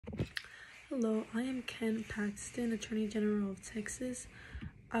Hello, I am Ken Paxton, Attorney General of Texas.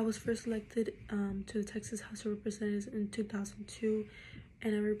 I was first elected to the Texas House of Representatives in 2002,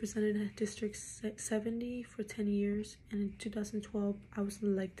 and I represented District 70 for 10 years. And in 2012, I was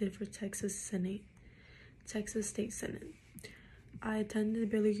elected for Texas State Senate. I attended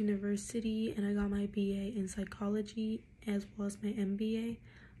Baylor University, and I got my BA in Psychology as well as my MBA.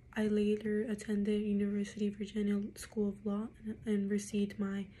 I later attended University of Virginia School of Law and received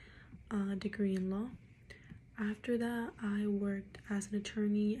my degree in law. After that, I worked as an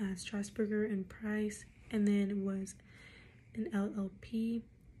attorney at Strasburger and Price, and then was an LLP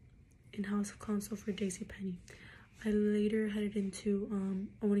in-house counsel for JCPenney. I later headed into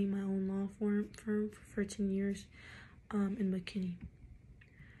owning my own law firm for 13 years in McKinney.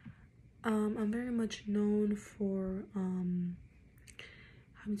 I'm very much known for having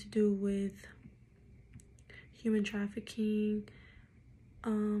to do with human trafficking,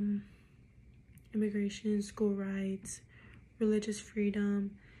 immigration, school rights, religious freedom,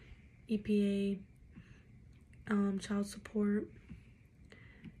 EPA, child support,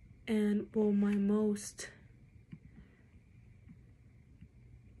 and my most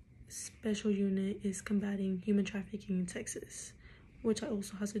special unit is combating human trafficking in Texas, which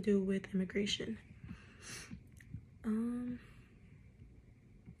also has to do with immigration.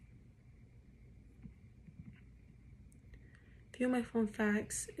 A few of my fun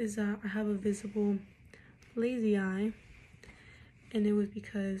facts is that I have a visible lazy eye, and it was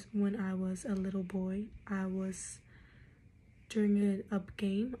because when I was a little boy, during a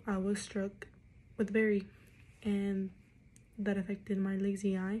game, I was struck with a berry, and that affected my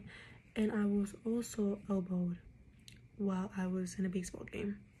lazy eye, and I was also elbowed while I was in a baseball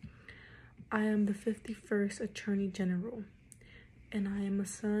game. I am the 51st Attorney General, and I am a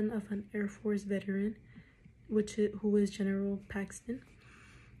son of an Air Force veteran, who is General Paxton.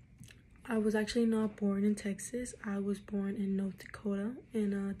 I was actually not born in Texas. I was born in North Dakota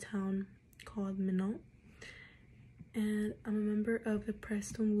in a town called Minot, and I'm a member of the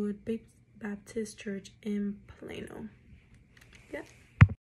Prestonwood Baptist Church in Plano. Yeah.